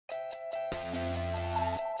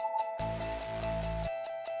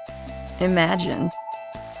Imagine.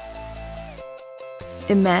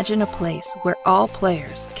 Imagine a place where all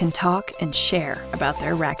players can talk and share about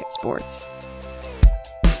their racket sports.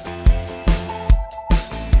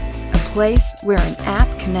 A place where an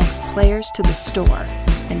app connects players to the store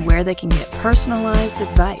and where they can get personalized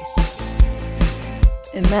advice.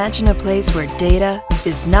 Imagine a place where data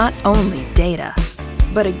is not only data,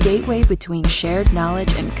 but a gateway between shared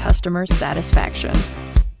knowledge and customer satisfaction.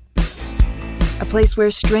 A place where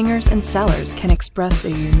stringers and sellers can express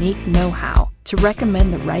their unique know-how to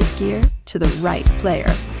recommend the right gear to the right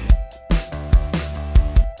player.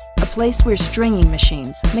 A place where stringing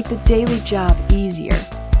machines make the daily job easier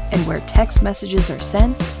and where text messages are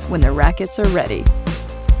sent when the rackets are ready.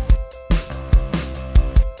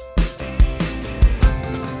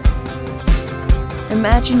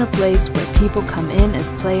 Imagine a place where people come in as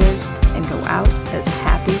players and go out as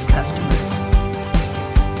happy customers.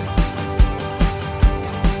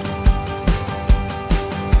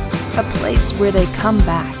 A place where they come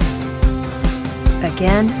back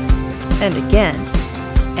again and again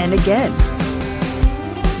and again.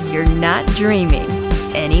 You're not dreaming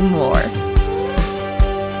anymore.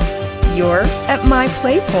 You're at My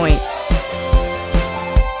Playpoint.